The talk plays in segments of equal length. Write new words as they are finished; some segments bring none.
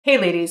Hey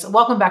ladies,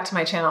 welcome back to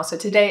my channel. So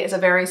today is a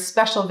very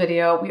special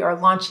video. We are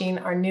launching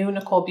our new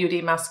Nikol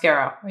Beauty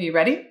mascara. Are you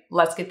ready?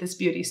 Let's get this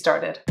beauty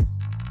started.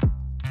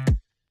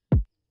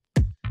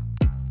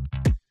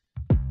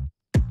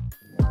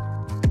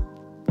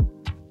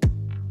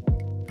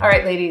 All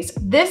right, ladies,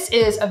 this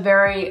is a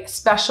very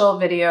special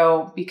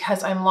video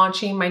because I'm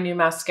launching my new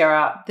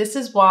mascara. This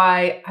is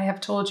why I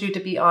have told you to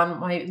be on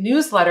my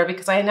newsletter,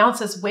 because I announced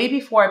this way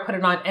before I put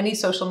it on any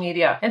social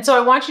media. And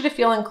so I want you to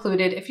feel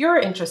included if you're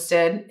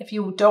interested, if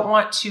you don't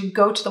want to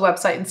go to the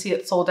website and see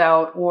it sold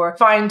out or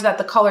find that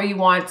the color you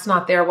want is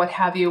not there, what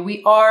have you.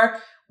 We are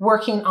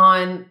working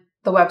on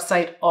the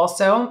website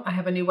also. I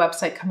have a new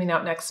website coming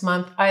out next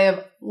month. I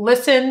have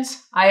listened,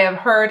 I have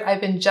heard,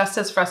 I've been just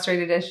as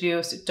frustrated as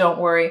you, so don't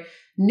worry.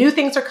 New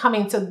things are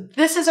coming. So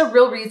this is a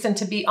real reason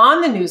to be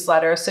on the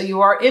newsletter. So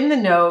you are in the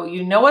know,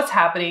 you know what's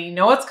happening, you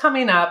know what's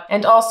coming up,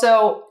 and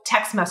also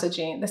text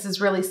messaging. This is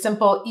really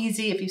simple,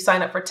 easy. If you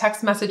sign up for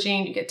text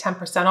messaging, you get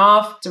 10%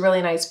 off. It's a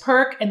really nice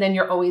perk. And then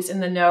you're always in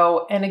the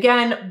know. And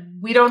again,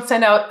 we don't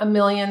send out a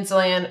million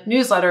zillion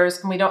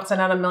newsletters and we don't send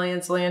out a million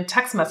zillion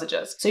text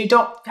messages. So you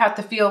don't have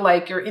to feel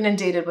like you're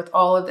inundated with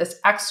all of this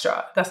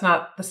extra. That's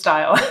not the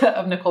style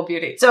of Nikol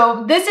Beauty.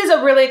 So this is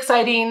a really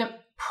exciting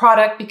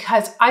product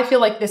because I feel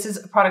like this is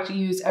a product you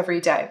use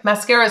every day.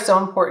 Mascara is so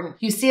important.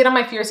 You see it on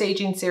my Fierce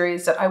Aging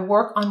series that I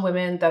work on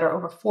women that are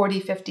over 40,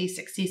 50,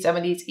 60,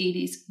 70s,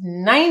 80s,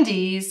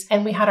 90s.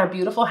 And we had our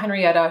beautiful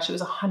Henrietta. She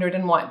was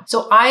 101.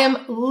 So I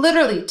am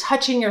literally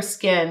touching your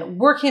skin,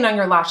 working on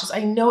your lashes.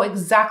 I know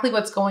exactly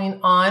what's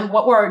going on,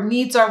 what our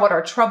needs are, what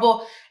our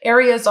trouble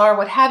areas are,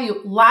 what have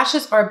you.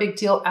 Lashes are a big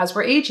deal as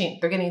we're aging.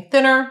 They're getting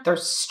thinner, they're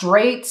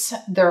straight,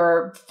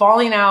 they're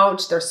falling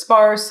out, they're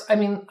sparse. I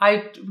mean,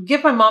 I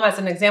give my mom as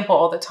an example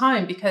all the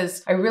time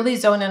because I really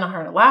zone in on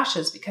her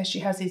lashes because she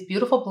has these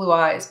beautiful blue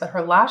eyes, but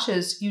her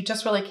lashes, you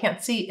just really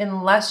can't see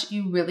unless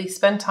you really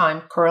spend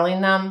time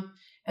curling them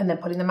and then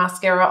putting the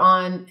mascara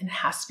on. It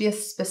has to be a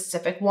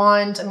specific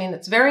wand. I mean,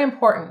 it's very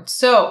important.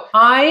 So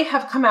I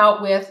have come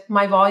out with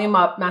my Volume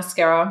Up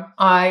mascara.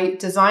 I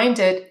designed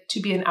it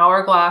to be an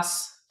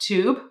hourglass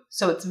tube.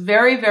 So it's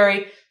very,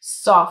 very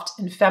soft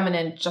and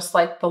feminine, just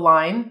like the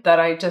line that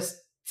I just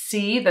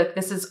see that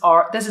this is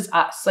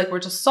us. Like we're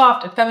just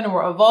soft and feminine,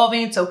 we're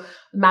evolving. So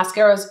the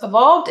mascara's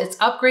evolved, it's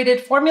upgraded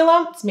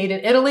formula. It's made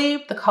in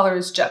Italy. The color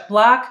is jet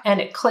black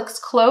and it clicks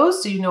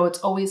closed. So you know it's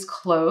always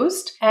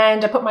closed.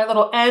 And I put my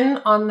little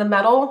N on the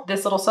metal,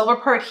 this little silver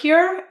part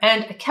here,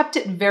 and I kept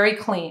it very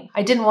clean.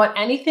 I didn't want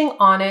anything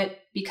on it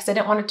because I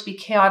didn't want it to be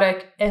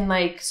chaotic and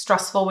like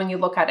stressful when you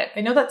look at it.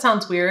 I know that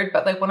sounds weird,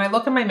 but like when I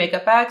look in my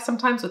makeup bag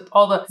sometimes with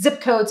all the zip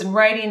codes and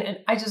writing, and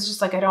I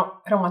just like, I don't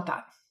want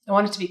that. I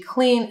want it to be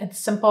clean and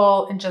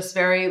simple and just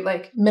very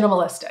like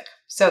minimalistic.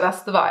 So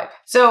that's the vibe.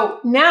 So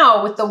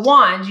now with the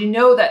wand, you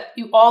know that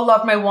you all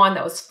love my wand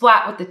that was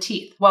flat with the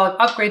teeth. Well,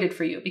 I've upgraded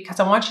for you because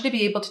I want you to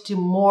be able to do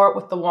more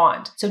with the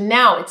wand. So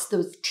now it's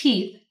those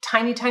teeth,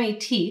 tiny, tiny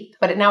teeth,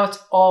 but now it's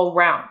all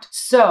round.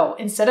 So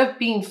instead of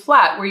being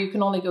flat where you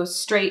can only go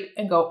straight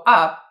and go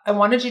up, I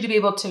wanted you to be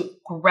able to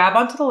grab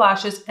onto the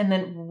lashes and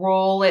then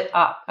roll it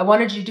up. I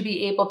wanted you to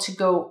be able to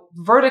go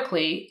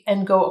vertically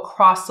and go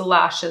across the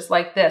lashes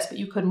like this, but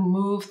you could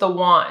move the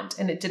wand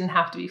and it didn't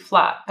have to be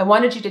flat. I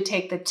wanted you to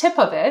take the tip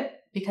of it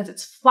because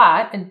it's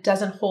flat and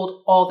doesn't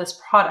hold all this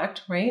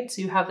product, right?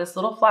 So you have this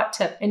little flat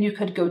tip and you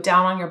could go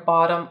down on your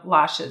bottom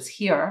lashes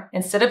here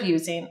instead of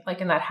using, like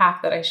in that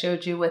hack that I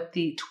showed you with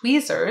the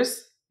tweezers.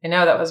 I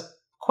know that was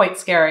quite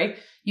scary.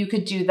 You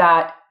could do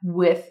that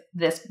with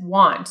this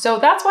wand. So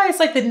that's why it's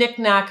like the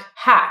knick-knack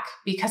hack,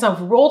 because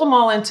I've rolled them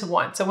all into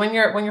one. So when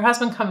your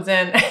husband comes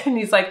in and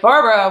he's like,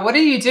 Barbara, what are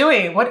you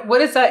doing?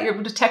 What is that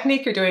your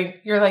technique you're doing?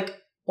 You're like,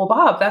 well,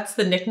 Bob, that's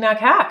the knick-knack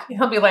hack. And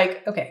he'll be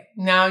like, okay,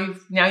 now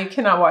you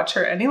cannot watch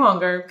her any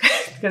longer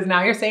because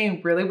now you're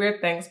saying really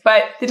weird things.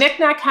 But the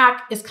knick-knack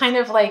hack is kind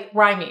of like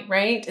rhymey,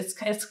 right?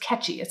 It's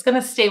catchy. It's going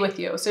to stay with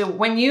you. So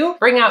when you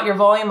bring out your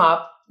Volume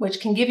Up, which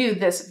can give you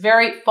this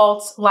very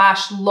false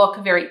lash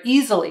look very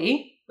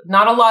easily,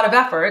 not a lot of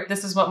effort.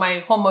 This is what my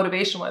whole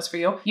motivation was for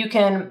you. You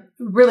can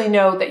really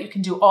know that you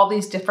can do all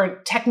these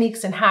different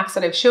techniques and hacks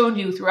that I've shown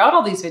you throughout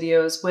all these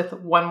videos with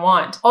one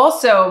wand.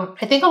 Also,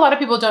 I think a lot of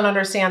people don't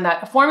understand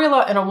that a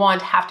formula and a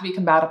wand have to be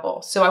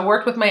compatible. So I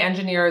worked with my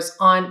engineers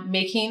on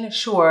making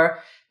sure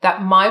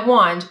that my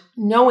wand,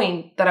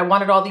 knowing that I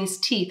wanted all these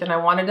teeth and I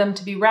wanted them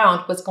to be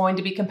round, was going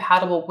to be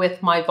compatible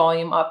with my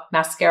Volume Up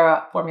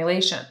mascara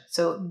formulation.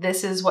 So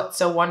this is what's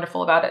so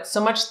wonderful about it. So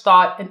much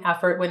thought and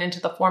effort went into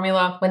the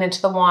formula, went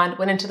into the wand,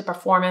 went into the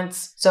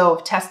performance.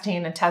 So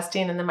testing and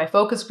testing, and then my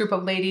focus group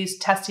of ladies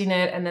testing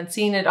it and then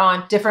seeing it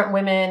on different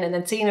women and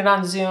then seeing it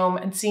on Zoom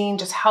and seeing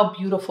just how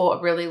beautiful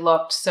it really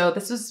looked. So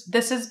this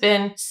has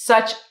been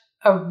such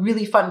a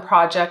really fun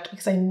project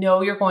because I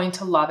know you're going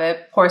to love it.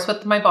 Of course,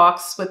 with my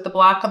box, with the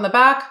black on the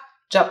back,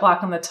 jet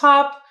black on the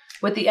top,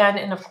 with the end,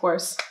 and of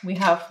course, we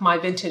have my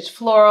vintage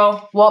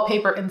floral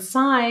wallpaper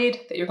inside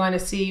that you're going to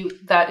see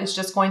that is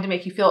just going to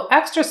make you feel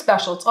extra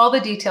special. It's all the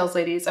details,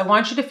 ladies. I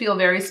want you to feel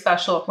very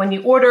special. When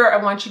you order,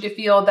 I want you to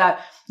feel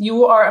that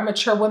You are a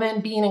mature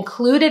woman being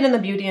included in the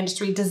beauty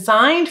industry,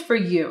 designed for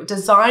you,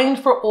 designed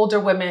for older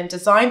women,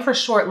 designed for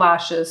short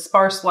lashes,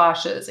 sparse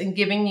lashes, and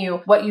giving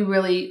you what you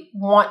really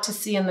want to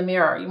see in the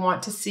mirror. You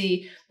want to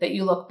see that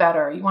you look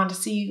better. You want to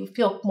see you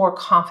feel more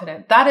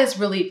confident. That is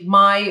really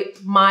my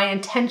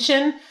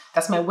intention.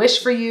 That's my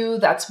wish for you.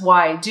 That's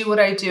why I do what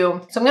I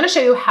do. So I'm going to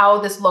show you how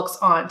this looks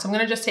on. So I'm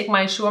going to just take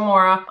my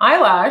Shuamura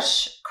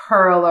eyelash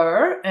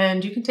curler,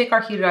 and you can take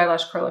our heated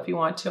eyelash curler if you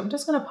want to. I'm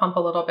just going to pump a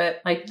little bit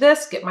like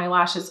this, get my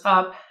lashes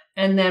up,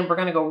 and then we're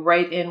going to go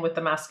right in with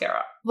the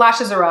mascara.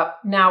 Lashes are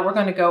up. Now we're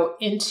going to go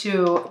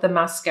into the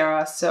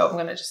mascara. So I'm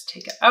going to just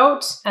take it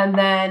out, and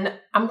then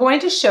I'm going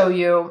to show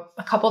you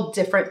a couple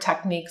different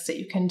techniques that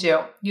you can do.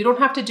 You don't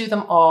have to do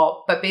them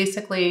all, but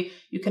basically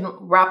you can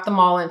wrap them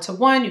all into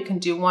one. You can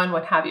do one,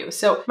 what have you.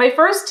 So my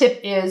first tip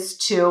is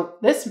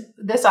this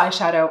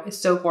eyeshadow is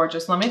so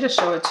gorgeous. Let me just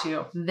show it to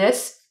you.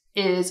 This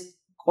is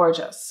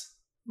gorgeous.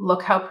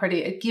 Look how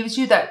pretty. It gives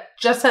you that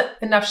just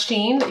enough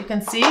sheen that you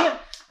can see.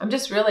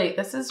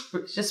 This is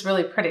just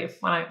really pretty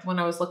when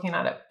I was looking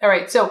at it. All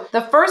right, so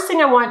the first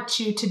thing I want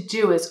you to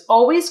do is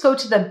always go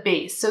to the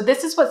base. So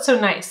this is what's so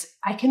nice.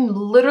 I can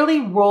literally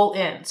roll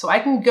in. So I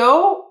can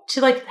go to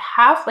like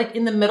half, like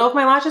in the middle of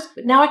my lashes,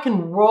 but now I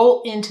can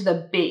roll into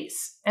the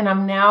base. And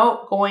I'm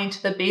now going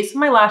to the base of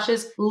my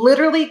lashes,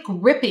 literally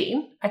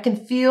gripping. I can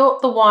feel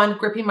the wand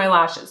gripping my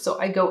lashes. So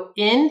I go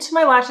into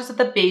my lashes at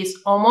the base,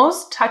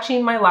 almost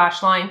touching my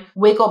lash line,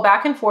 wiggle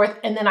back and forth,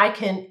 and then I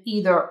can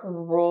either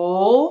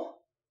roll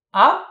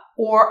up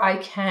or I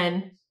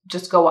can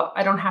just go up.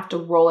 I don't have to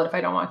roll it if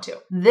I don't want to.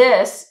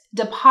 This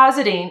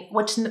depositing,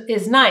 which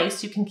is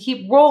nice, you can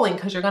keep rolling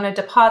because you're going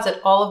to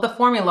deposit all of the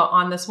formula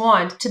on this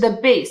wand to the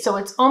base. So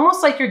it's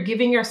almost like you're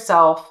giving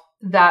yourself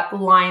that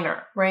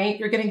liner, right?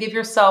 You're going to give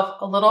yourself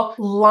a little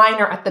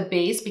liner at the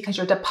base because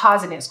you're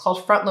depositing. It's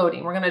called front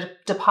loading. We're going to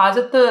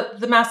deposit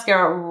the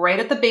mascara right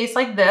at the base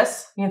like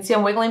this. You can see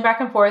I'm wiggling back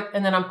and forth,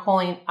 and then I'm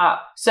pulling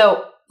up.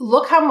 So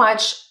look how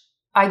much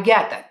I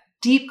get that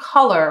deep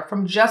color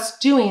from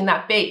just doing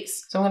that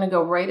base. So I'm going to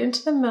go right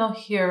into the middle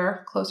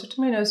here, closer to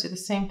my nose, do the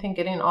same thing,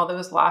 getting all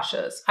those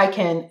lashes. I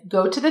can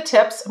go to the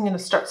tips. I'm going to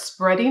start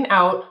spreading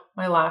out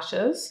my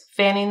lashes,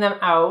 fanning them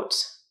out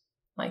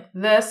like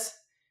this.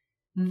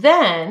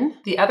 Then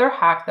the other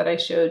hack that I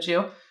showed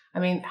you, I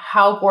mean,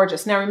 how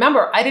gorgeous. Now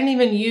remember, I didn't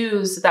even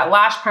use that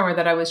lash primer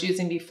that I was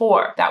using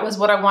before. That was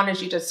what I wanted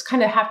you to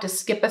kind of have to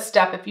skip a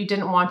step if you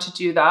didn't want to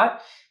do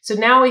that. So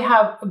now we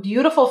have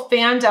beautiful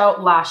fanned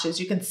out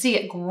lashes. You can see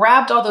it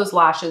grabbed all those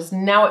lashes.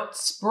 Now it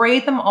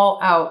sprayed them all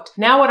out.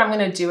 Now what I'm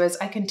going to do is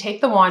I can take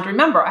the wand.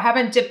 Remember, I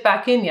haven't dipped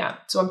back in yet.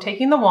 So I'm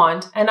taking the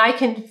wand and I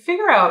can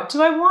figure out,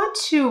 do I want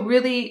to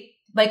really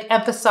like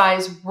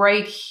emphasize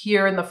right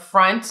here in the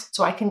front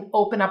so I can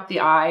open up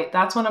the eye?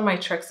 That's one of my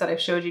tricks that I've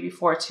showed you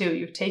before too.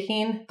 You're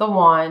taking the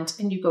wand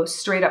and you go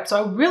straight up.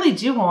 So I really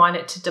do want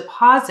it to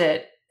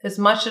deposit as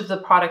much of the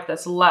product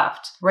that's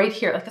left right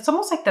here. Like it's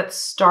almost like that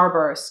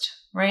starburst,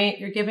 right?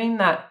 You're giving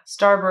that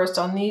starburst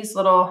on these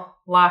little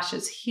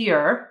lashes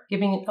here,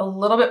 giving a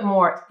little bit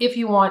more if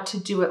you want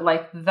to do it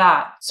like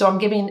that. So I'm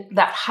giving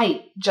that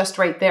height just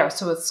right there.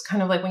 So it's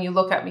kind of like when you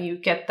look at me, you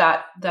get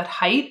that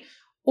height.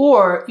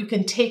 Or you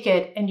can take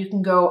it and you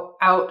can go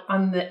out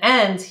on the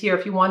ends here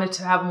if you wanted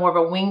to have more of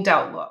a winged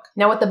out look.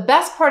 Now what the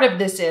best part of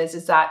this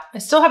is that I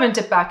still haven't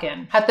dipped back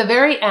in. At the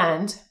very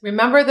end,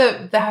 remember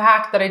the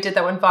hack that I did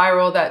that went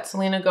viral that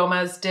Selena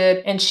Gomez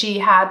did? And she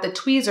had the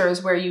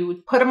tweezers where you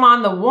would put them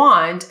on the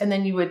wand and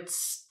then you would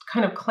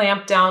kind of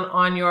clamp down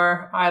on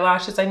your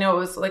eyelashes. I know it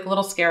was like a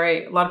little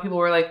scary. A lot of people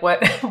were like,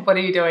 what are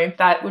you doing?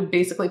 That would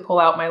basically pull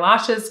out my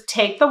lashes.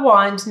 Take the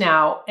wand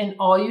now and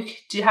all you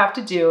have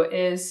to do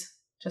is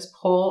just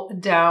pull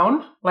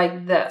down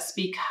like this,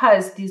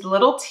 because these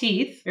little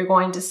teeth you're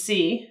going to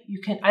see,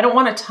 I don't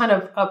want a ton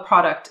of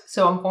product,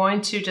 so I'm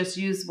going to just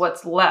use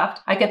what's left.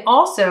 I can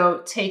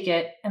also take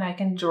it and I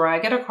can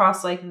drag it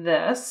across like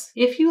this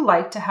if you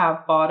like to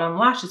have bottom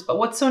lashes. But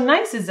what's so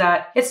nice is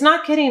that it's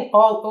not getting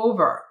all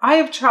over. I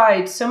have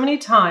tried so many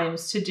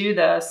times to do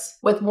this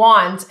with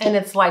wands and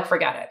it's like,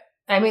 forget it.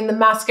 I mean, the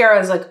mascara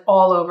is like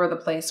all over the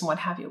place and what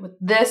have you. But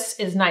this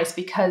is nice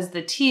because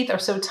the teeth are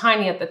so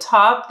tiny at the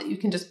top that you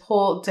can just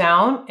pull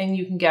down and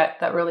you can get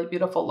that really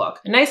beautiful look.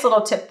 A nice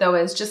little tip though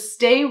is just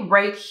stay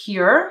right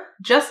here,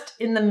 just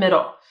in the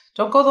middle.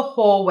 Don't go the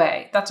whole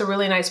way. That's a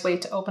really nice way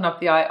to open up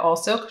the eye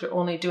also because you're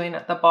only doing it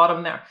at the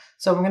bottom there.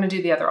 So we're going to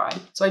do the other eye.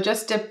 So I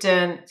just dipped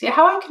in. See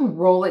how I can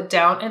roll it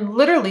down? And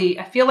literally,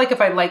 I feel like if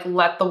I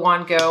let the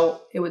wand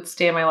go, it would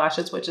stay in my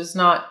lashes, which is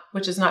not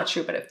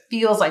true, but it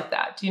feels like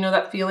that. Do you know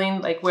that feeling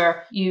like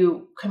where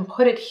you can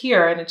put it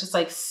here and it just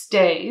like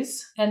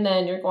stays and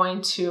then you're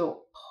going to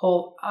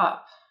pull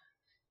up.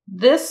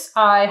 This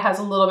eye has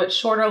a little bit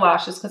shorter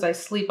lashes because I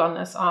sleep on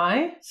this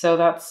eye. So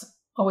that's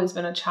always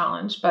been a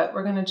challenge, but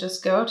we're going to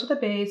just go to the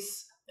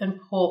base and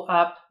pull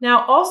up.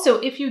 Now, also,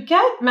 if you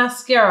get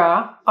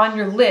mascara on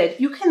your lid,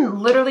 you can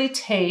literally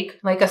take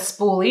like a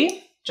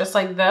spoolie, just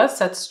like this,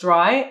 that's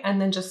dry, and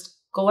then just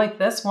go like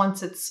this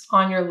once it's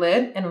on your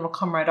lid and it'll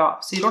come right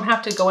off. So you don't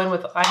have to go in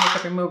with eye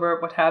makeup remover,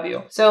 what have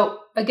you. So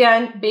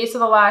again, base of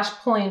the lash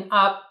pulling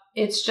up.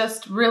 It's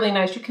just really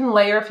nice. You can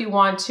layer if you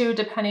want to,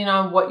 depending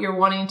on what you're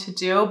wanting to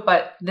do,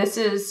 but this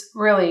is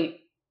really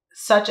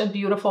such a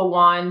beautiful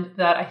wand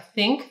that I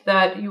think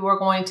that you are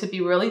going to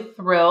be really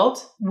thrilled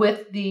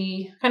with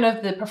the kind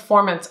of the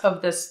performance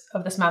of this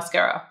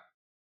mascara.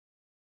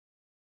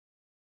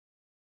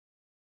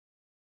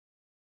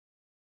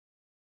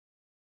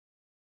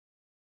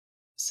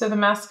 So the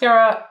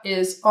mascara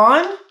is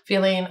on,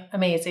 feeling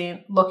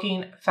amazing,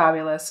 looking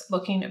fabulous,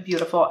 looking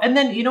beautiful. And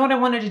then you know what I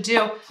wanted to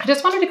do? I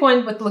just wanted to go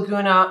in with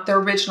Laguna, the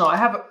original. I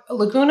have a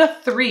Laguna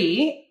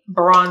 3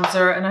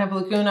 bronzer and I have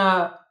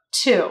Laguna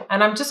 2.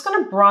 And I'm just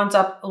gonna bronze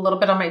up a little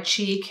bit on my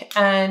cheek.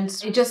 And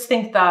I just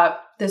think that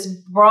this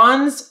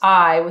bronze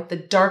eye with the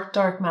dark,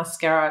 dark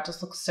mascara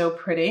just looks so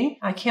pretty.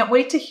 I can't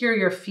wait to hear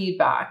your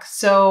feedback.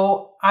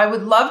 So I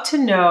would love to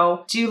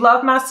know, do you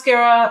love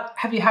mascara?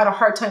 Have you had a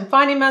hard time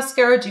finding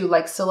mascara? Do you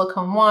like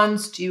silicone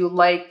ones? Do you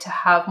like to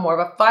have more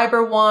of a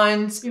fiber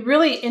ones? It'd be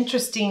really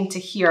interesting to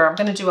hear. I'm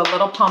gonna do a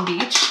little Palm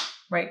Beach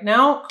right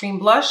now, cream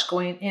blush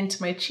going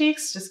into my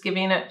cheeks, just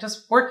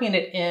working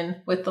it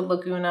in with the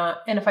Laguna.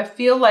 And if I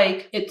feel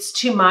like it's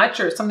too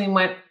much or something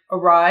went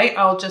awry,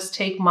 I'll just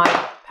take my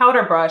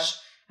powder brush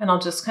and I'll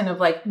just kind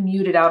of like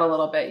mute it out a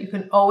little bit. You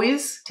can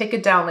always take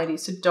it down,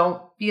 ladies, so don't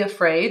be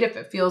afraid if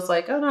it feels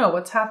like, oh no,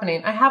 what's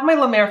happening? I have my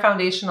La Mer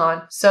foundation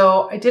on,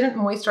 so I didn't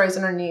moisturize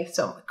underneath,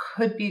 so it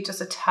could be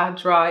just a tad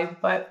dry,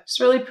 but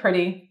it's really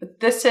pretty. But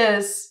this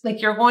is,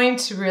 like, you're going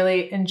to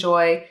really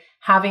enjoy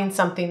having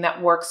something that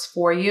works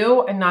for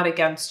you and not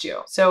against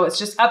you. So it's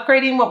just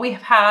upgrading what we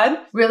have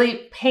had,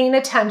 really paying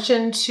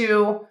attention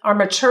to our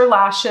mature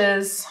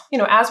lashes. You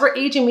know, as we're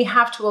aging, we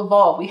have to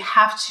evolve. We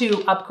have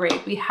to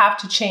upgrade. We have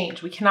to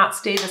change. We cannot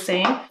stay the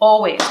same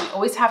always. We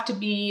always have to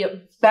be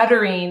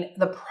bettering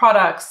the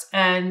products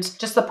and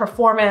just the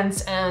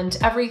performance and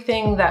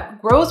everything that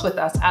grows with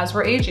us as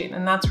we're aging.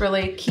 And that's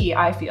really key,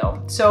 I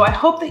feel. So I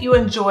hope that you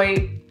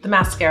enjoy the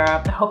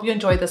mascara. I hope you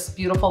enjoyed this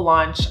beautiful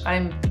launch.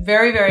 I'm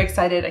very, very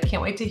excited. I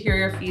can't wait to hear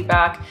your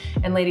feedback.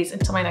 And ladies,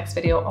 until my next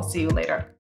video, I'll see you later.